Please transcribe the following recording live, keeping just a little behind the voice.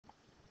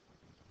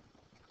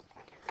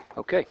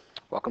Okay,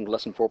 welcome to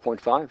lesson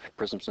 4.5,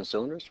 prisms and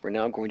cylinders. We're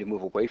now going to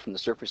move away from the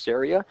surface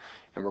area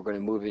and we're going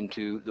to move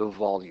into the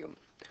volume.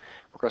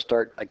 We're going to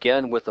start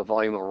again with the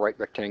volume of a right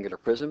rectangular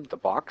prism, the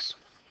box,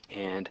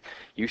 and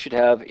you should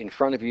have in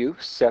front of you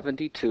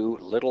 72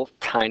 little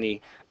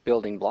tiny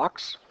building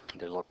blocks.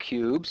 They're little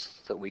cubes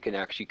so that we can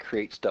actually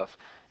create stuff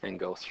and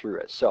go through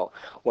it. So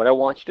what I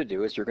want you to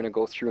do is you're going to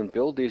go through and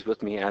build these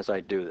with me as I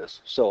do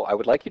this. So I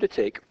would like you to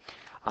take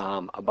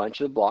a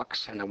bunch of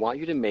blocks, and I want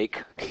you to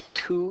make a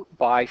 2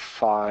 by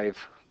 5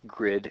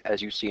 grid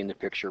as you see in the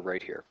picture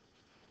right here.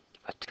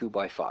 A 2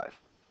 by 5.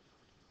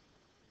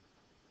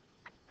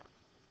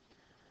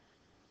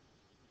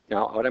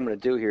 Now what I'm going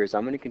to do here is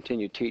I'm going to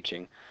continue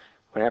teaching.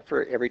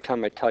 Every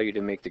time I tell you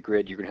to make the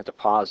grid, you're going to have to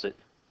pause it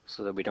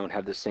so that we don't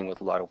have this thing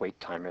with a lot of wait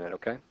time in it,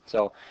 okay?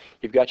 So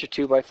you've got your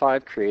 2 by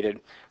 5 created.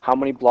 How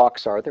many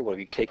blocks are there? Well, if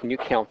you take and you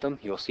count them,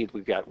 you'll see that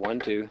we've got 1,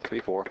 2, 3,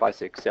 4, 5,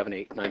 6, 7,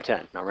 8, 9,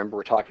 10. Now remember,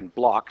 we're talking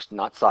blocks,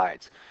 not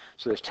sides.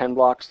 So there's 10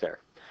 blocks there.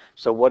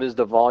 So what is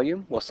the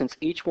volume? Well, since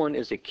each one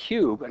is a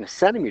cube, and a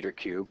centimeter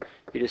cube,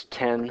 it is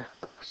 10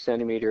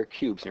 centimeter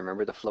cubes. And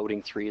remember, the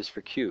floating 3 is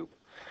for cube.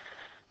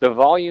 The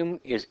volume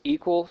is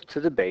equal to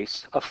the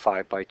base of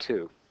 5 by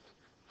 2.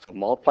 So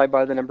multiply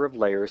by the number of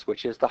layers,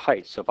 which is the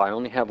height. So if I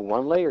only have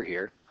one layer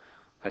here,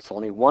 that's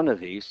only one of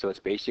these, so it's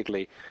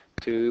basically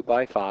 2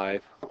 by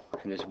 5,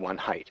 and there's one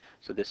height.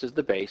 So this is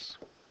the base,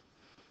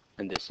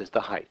 and this is the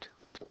height.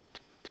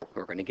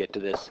 We're going to get to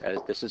this, as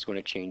this is going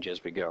to change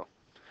as we go.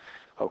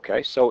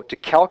 Okay, so to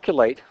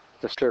calculate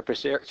the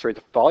surface area,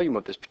 the volume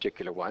of this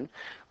particular one,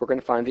 we're going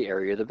to find the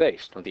area of the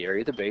base. Now the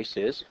area of the base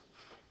is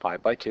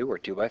 5 by 2, or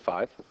 2 by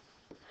 5,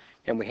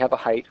 and we have a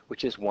height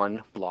which is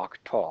 1 block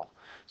tall.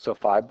 So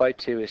 5 by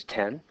 2 is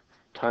 10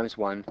 times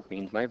 1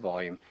 means my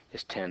volume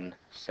is 10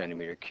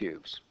 centimeter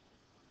cubes.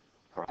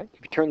 All right,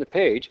 if you turn the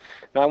page,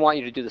 now I want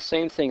you to do the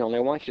same thing, only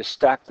I want you to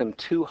stack them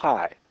 2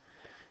 high.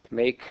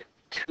 Make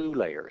 2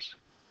 layers.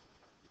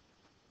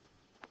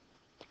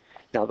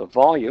 Now the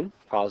volume,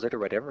 pause it or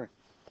whatever,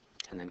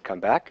 and then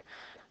come back.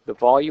 The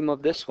volume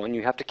of this one,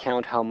 you have to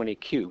count how many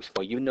cubes.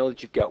 Well, you know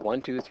that you've got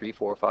 1, 2, 3,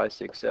 4, 5,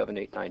 6, 7,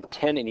 8, 9,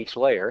 10 in each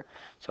layer.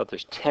 So if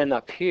there's 10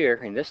 up here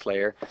in this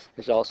layer,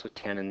 there's also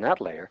 10 in that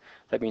layer.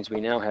 That means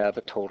we now have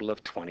a total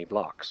of 20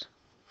 blocks.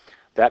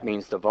 That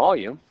means the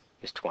volume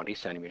is 20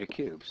 centimeter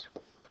cubes.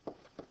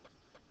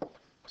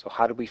 So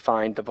how do we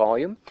find the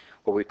volume?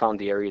 Well, we found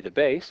the area of the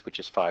base, which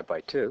is 5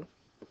 by 2,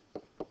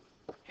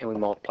 and we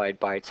multiplied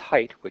by its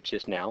height, which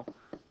is now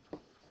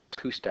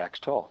 2 stacks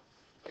tall.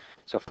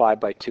 So 5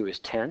 by 2 is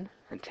 10,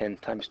 and 10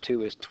 times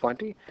 2 is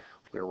 20.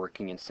 We're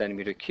working in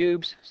centimeter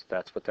cubes, so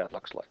that's what that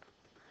looks like.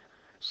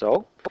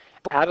 So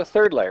add a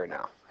third layer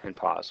now, and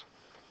pause.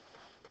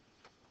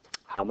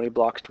 How many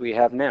blocks do we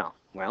have now?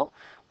 Well,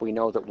 we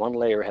know that one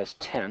layer has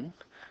 10,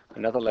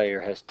 another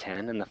layer has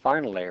 10, and the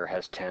final layer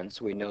has 10,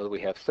 so we know that we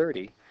have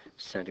 30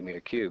 centimeter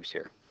cubes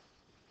here,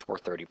 or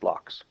 30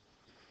 blocks.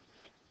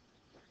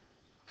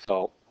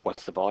 So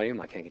what's the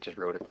volume? I think I just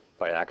wrote it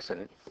by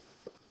accident.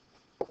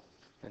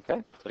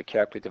 Okay, so to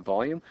calculate the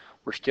volume,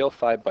 we're still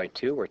 5 by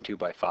 2, or 2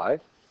 by 5,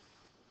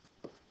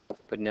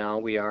 but now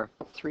we are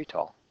 3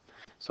 tall.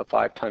 So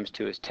 5 times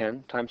 2 is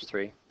 10, times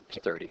 3 is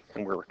 30,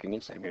 and we're working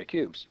in centimeter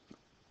cubes.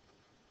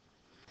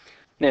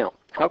 Now,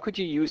 how could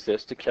you use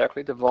this to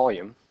calculate the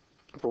volume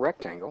of a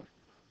rectangle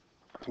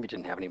if you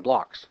didn't have any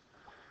blocks?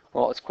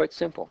 Well, it's quite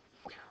simple.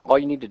 All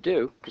you need to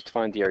do is to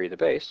find the area of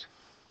the base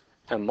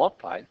and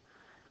multiply it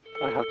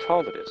by how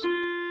tall it is.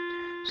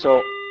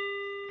 So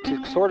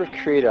to sort of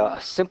create a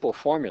simple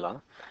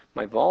formula,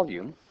 my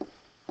volume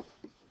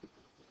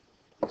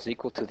is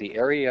equal to the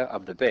area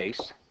of the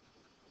base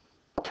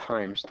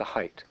times the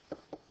height.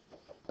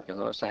 You'll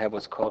notice I have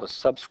what's called a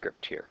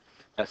subscript here.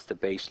 That's the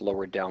base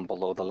lowered down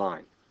below the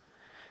line.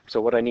 So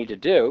what I need to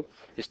do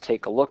is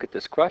take a look at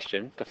this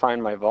question to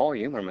find my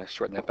volume. I'm going to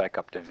shorten that back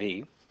up to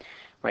V.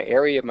 My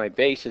area of my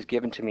base is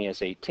given to me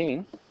as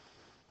 18,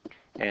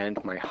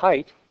 and my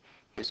height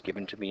is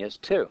given to me as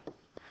 2.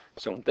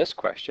 So in this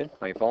question,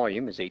 my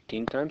volume is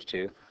 18 times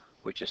 2,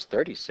 which is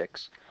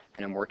 36,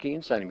 and I'm working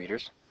in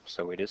centimeters,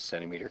 so it is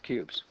centimeter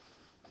cubes.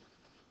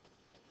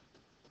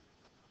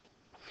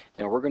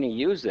 Now we're going to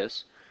use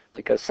this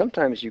because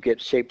sometimes you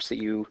get shapes that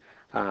you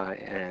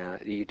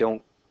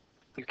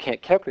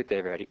can't calculate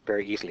very,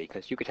 very easily,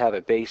 because you could have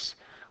a base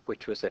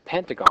which was a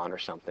pentagon or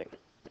something,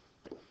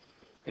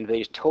 and they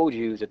just told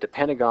you that the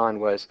pentagon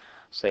was,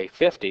 say,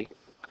 50,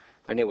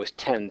 and it was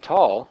 10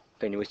 tall,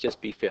 then it would just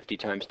be 50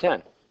 times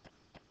 10.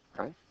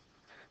 Right?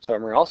 So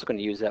we're also going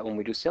to use that when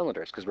we do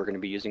cylinders, because we're going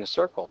to be using a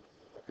circle,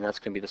 and that's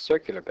going to be the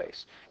circular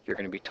base. You're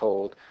going to be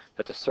told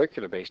that the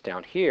circular base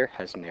down here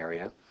has an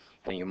area,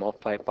 and you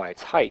multiply it by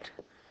its height,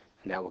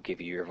 and that will give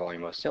you your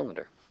volume of a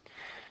cylinder.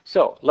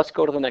 So let's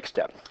go to the next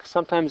step.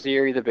 Sometimes the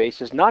area of the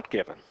base is not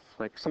given.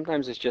 Like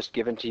sometimes it's just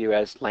given to you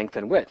as length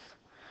and width.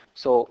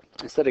 So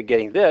instead of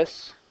getting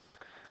this,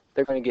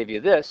 they're going to give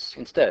you this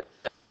instead.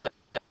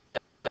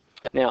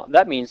 Now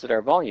that means that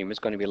our volume is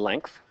going to be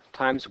length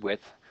times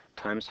width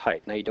times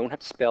height. Now you don't have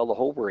to spell the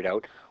whole word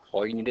out.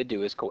 All you need to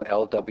do is go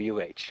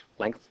LWH.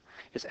 Length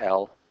is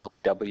L,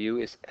 W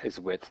is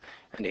width,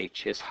 and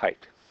H is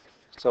height.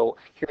 So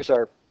here's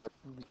our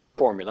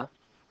formula.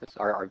 That's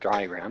our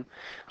diagram.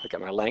 I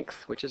got my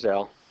length, which is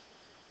L,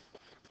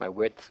 my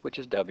width, which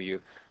is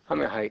W, and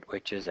my height,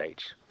 which is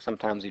H.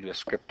 Sometimes we do a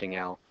scripting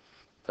L.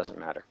 Doesn't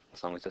matter,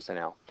 as long as it's an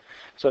L.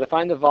 So to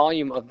find the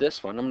volume of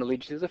this one, I'm going to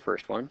lead you to the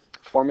first one.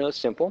 Formula is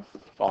simple.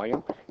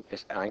 Volume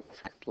is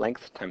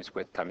length times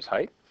width times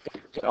height.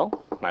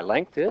 So my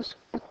length is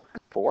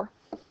 4.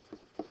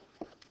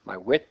 My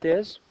width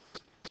is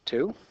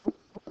 2.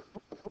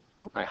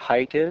 My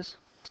height is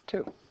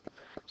 2.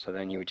 So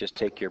then you would just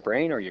take your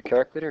brain or your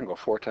calculator and go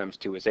 4 times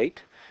 2 is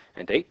 8,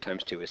 and 8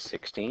 times 2 is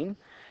 16.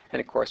 And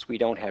of course we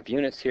don't have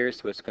units here,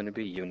 so it's going to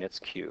be units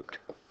cubed.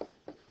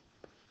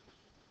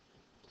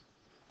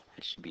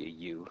 It should be a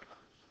U.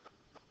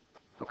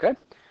 Okay,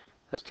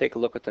 let's take a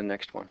look at the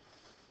next one.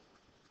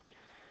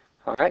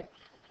 All right,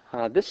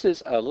 this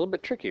is a little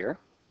bit trickier.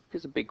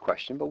 It's a big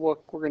question, but we're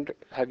going to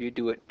have you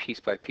do it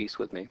piece by piece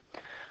with me.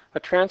 A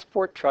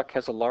transport truck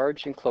has a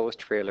large enclosed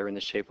trailer in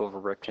the shape of a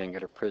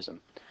rectangular prism.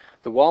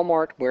 The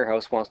Walmart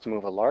warehouse wants to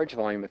move a large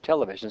volume of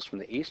televisions from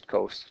the East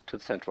Coast to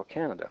central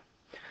Canada.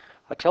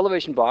 A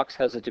television box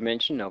has a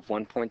dimension of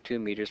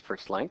 1.2 meters for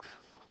its length,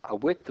 a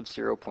width of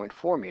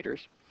 0.4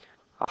 meters,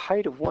 a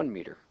height of 1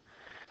 meter.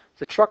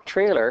 The truck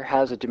trailer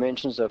has the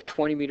dimensions of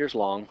 20 meters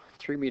long,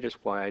 3 meters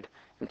wide,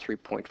 and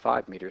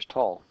 3.5 meters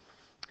tall.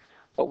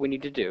 What we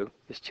need to do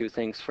is 2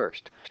 things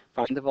first.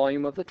 Find the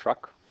volume of the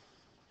truck,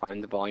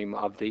 find the volume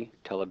of the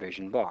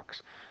television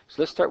box.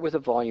 So let's start with the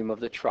volume of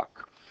the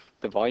truck.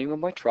 The volume of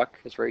my truck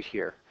is right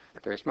here.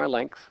 There's my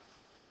length,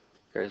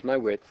 there's my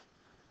width,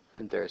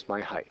 and there's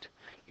my height.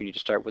 You need to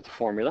start with the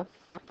formula.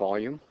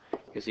 Volume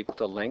is equal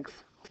to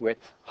length,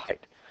 width,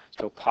 height.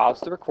 So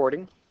pause the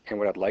recording, and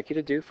what I'd like you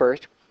to do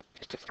first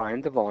is to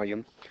find the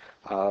volume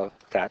of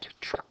that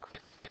truck.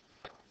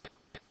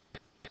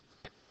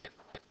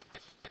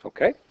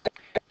 Okay,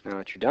 now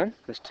that you're done,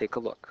 let's take a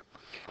look.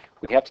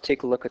 We have to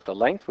take a look at the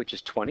length, which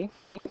is 20,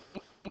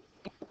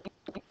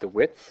 the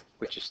width,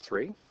 which is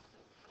 3,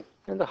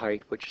 and the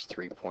height, which is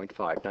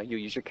 3.5. Now you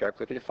use your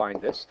calculator to find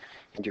this,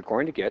 and you're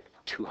going to get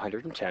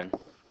 210,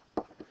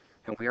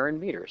 and we are in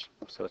meters,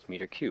 so it's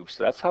meter cubed.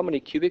 So that's how many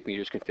cubic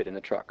meters can fit in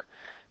the truck.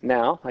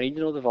 Now I need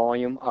to know the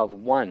volume of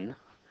one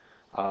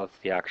of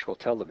the actual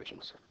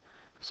televisions.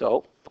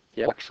 So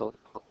the actual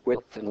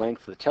width and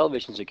length of the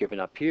televisions are given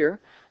up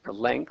here. The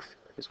length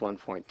is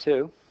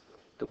 1.2,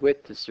 the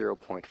width is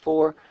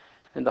 0.4,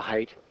 and the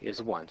height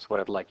is 1. So what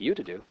I'd like you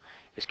to do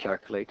is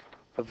calculate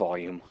the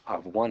volume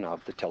of one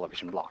of the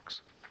television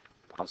blocks.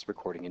 Pause the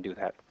recording and do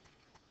that.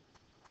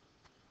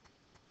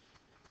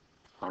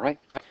 All right.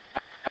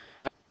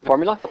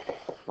 Formula,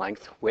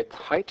 length, width,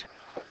 height.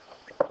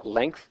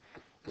 Length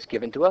is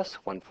given to us,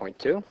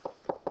 1.2.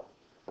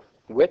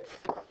 Width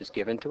is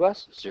given to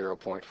us,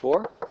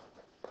 0.4.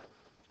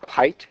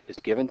 Height is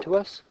given to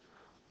us,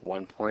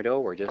 1.0,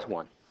 or just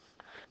 1.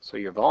 So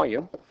your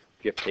volume,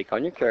 if you have to take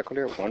on your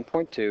calculator,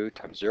 1.2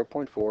 times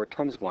 0.4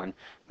 times 1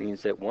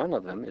 means that one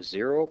of them is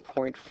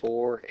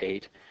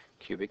 0.48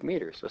 cubic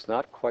meters. So it's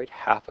not quite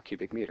half a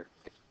cubic meter.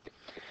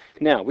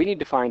 Now, we need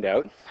to find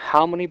out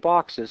how many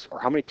boxes or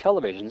how many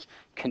televisions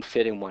can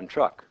fit in one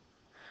truck.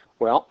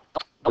 Well,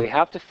 we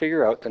have to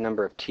figure out the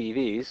number of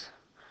TVs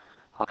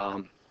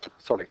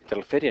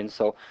that'll fit in.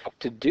 So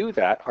to do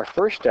that, our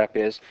first step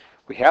is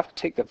we have to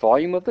take the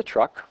volume of the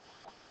truck.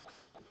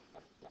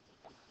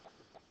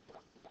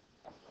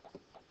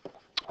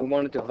 We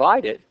want to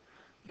divide it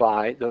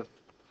by the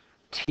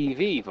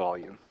TV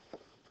volume.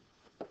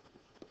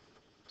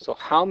 So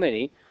how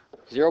many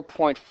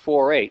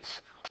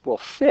 0.48s will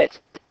fit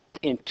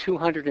in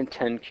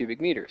 210 cubic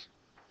meters?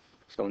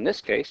 So in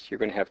this case, you're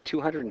going to have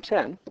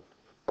 210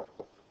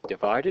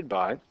 divided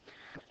by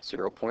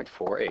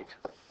 0.48.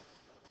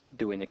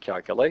 Doing the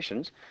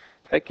calculations,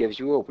 that gives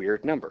you a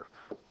weird number,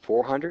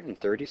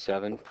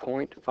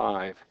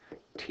 437.5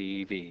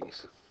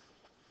 TVs.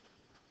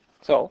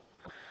 So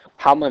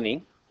how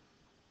many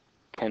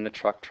can the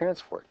truck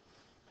transport?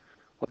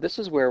 Well, this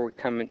is where we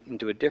come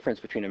into a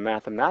difference between a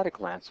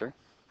mathematical answer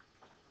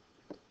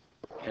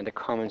and a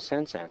common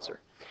sense answer.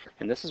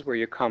 And this is where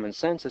your common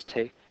sense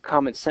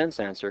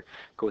answer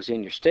goes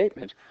in your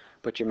statement,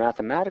 but your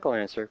mathematical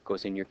answer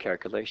goes in your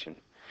calculation.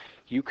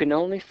 You can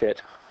only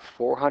fit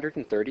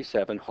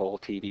 437 whole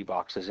TV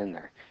boxes in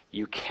there.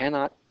 You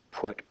cannot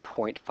put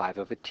 0.5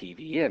 of a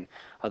TV in,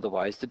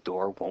 otherwise the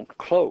door won't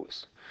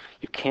close.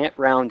 You can't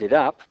round it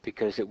up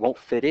because it won't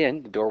fit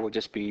in. The door will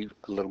just be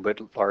a little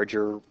bit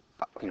larger,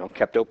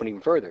 kept open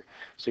even further.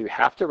 So you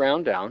have to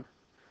round down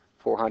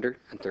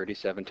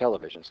 437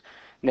 televisions.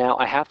 Now,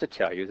 I have to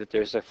tell you that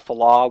there's a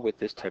flaw with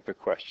this type of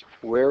question.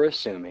 We're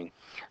assuming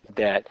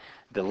that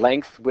the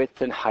length,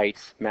 width, and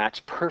heights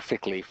match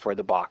perfectly for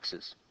the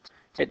boxes.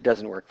 It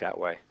doesn't work that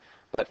way.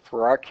 But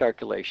for our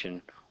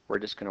calculation, we're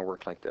just going to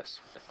work like this.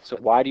 So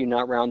why do you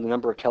not round the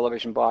number of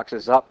television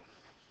boxes up?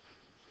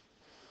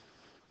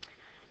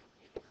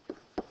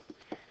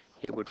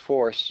 It would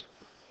force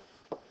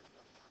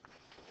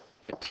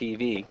the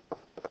TV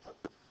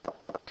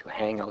to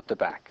hang out the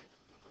back.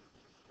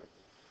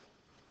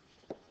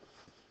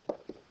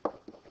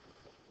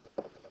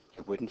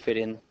 wouldn't fit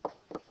in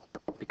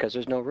because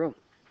there's no room.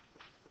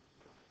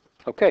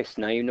 Okay,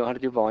 so now you know how to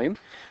do volume.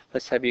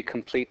 Let's have you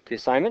complete the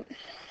assignment.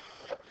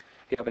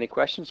 If you have any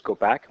questions, go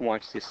back and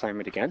watch the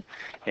assignment again.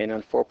 And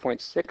on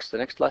 4.6, the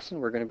next lesson,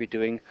 we're going to be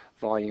doing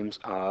volumes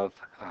of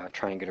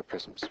triangular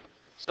prisms.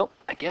 So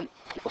again,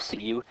 we'll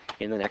see you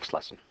in the next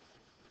lesson.